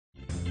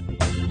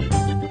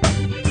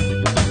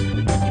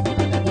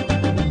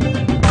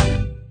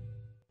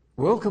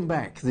Welcome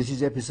back. This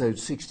is episode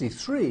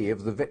 63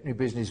 of the Veterinary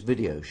Business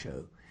Video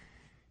Show.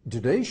 In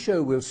today's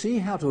show we'll see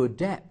how to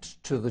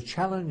adapt to the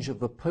challenge of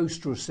the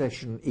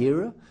post-recession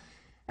era,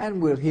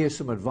 and we'll hear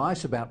some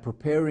advice about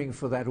preparing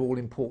for that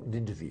all-important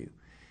interview.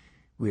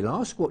 We'll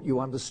ask what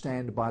you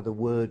understand by the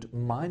word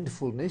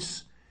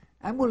mindfulness,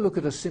 and we'll look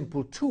at a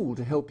simple tool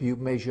to help you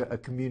measure a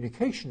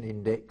communication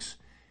index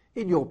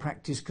in your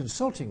practice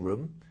consulting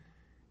room,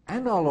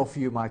 and I'll offer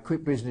you my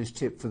quick business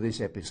tip for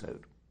this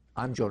episode.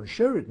 I'm John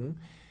Sheridan,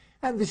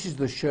 and this is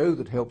the show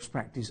that helps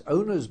practice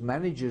owners,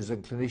 managers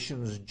and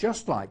clinicians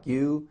just like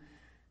you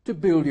to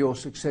build your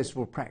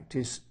successful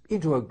practice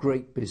into a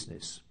great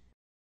business.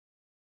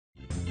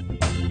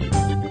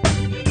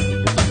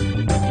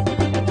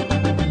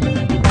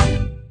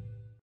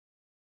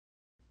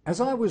 As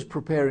I was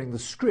preparing the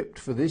script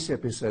for this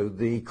episode,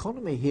 the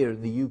economy here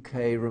in the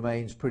UK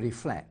remains pretty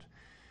flat.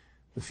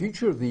 The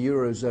future of the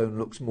Eurozone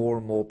looks more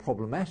and more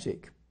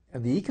problematic,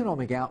 and the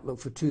economic outlook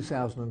for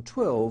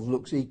 2012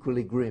 looks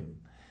equally grim.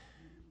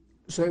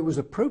 So it was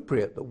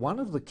appropriate that one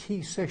of the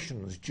key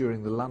sessions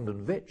during the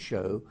London Vet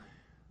Show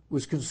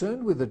was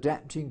concerned with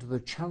adapting to the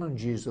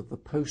challenges of the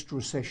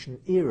post-recession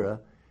era,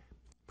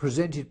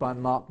 presented by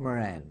Mark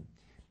Moran.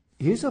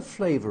 Here's a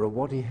flavour of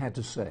what he had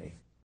to say.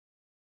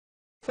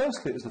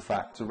 Firstly, it was the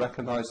fact to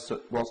recognise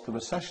that whilst the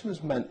recession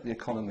has meant the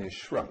economy has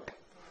shrunk,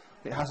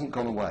 it hasn't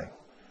gone away.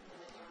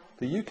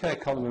 The UK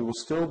economy will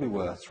still be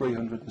worth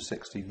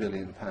 £360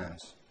 billion.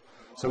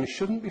 So we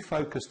shouldn't be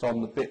focused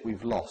on the bit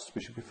we've lost,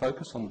 we should be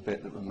focused on the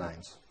bit that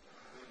remains.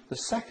 The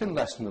second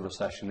lesson of the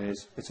recession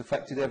is it's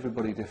affected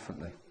everybody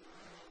differently.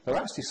 There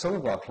are actually some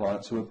of our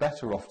clients who are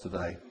better off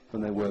today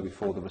than they were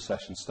before the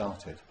recession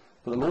started,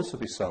 but there will also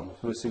be some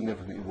who are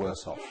significantly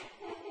worse off.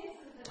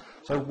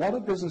 So what are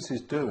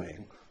businesses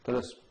doing that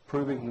are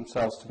proving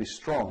themselves to be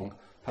strong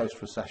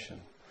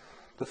post-recession?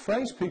 The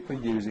phrase people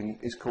are using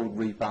is called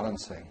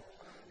rebalancing.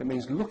 It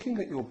means looking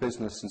at your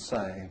business and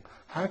saying,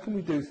 how can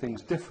we do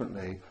things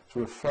differently to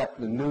reflect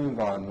the new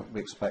environment we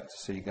expect to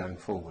see going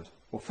forward?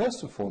 Well,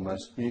 first and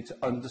foremost, you need to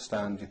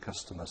understand your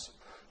customers.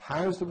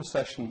 How has the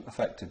recession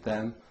affected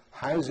them?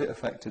 How has it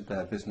affected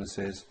their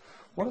businesses?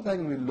 What are they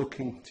going to be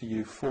looking to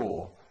you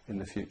for in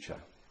the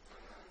future?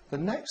 The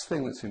next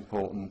thing that's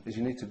important is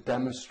you need to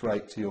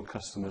demonstrate to your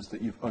customers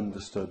that you've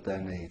understood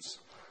their needs.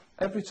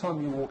 Every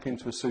time you walk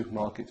into a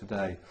supermarket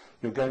today,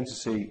 you're going to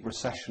see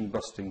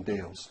recession-busting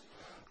deals.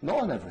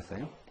 Not on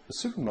everything.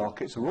 The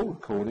supermarkets are all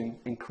recording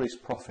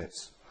increased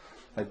profits.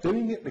 They're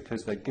doing it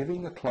because they're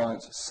giving the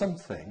clients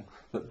something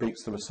that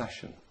beats the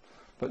recession,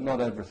 but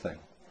not everything.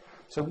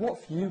 So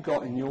what have you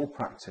got in your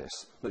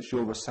practice that's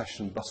your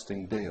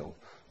recession-busting deal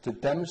to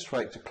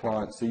demonstrate to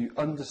clients that you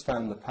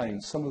understand the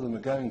pain some of them are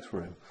going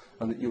through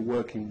and that you're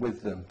working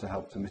with them to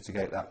help to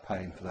mitigate that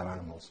pain for their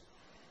animals?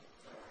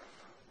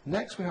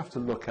 Next, we have to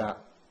look at,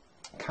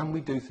 can we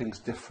do things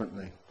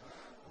differently?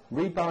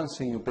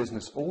 Rebalancing your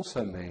business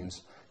also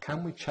means,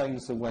 can we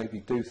change the way we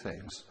do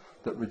things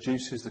that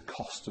reduces the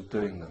cost of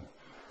doing them?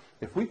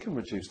 If we can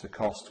reduce the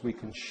cost, we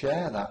can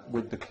share that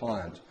with the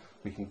client.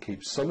 We can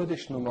keep some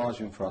additional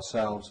margin for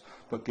ourselves,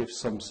 but give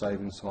some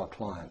savings to our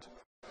client.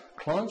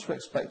 Clients are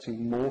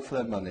expecting more for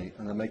their money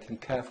and they're making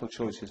careful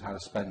choices how to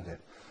spend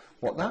it.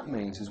 What that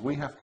means is we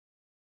have to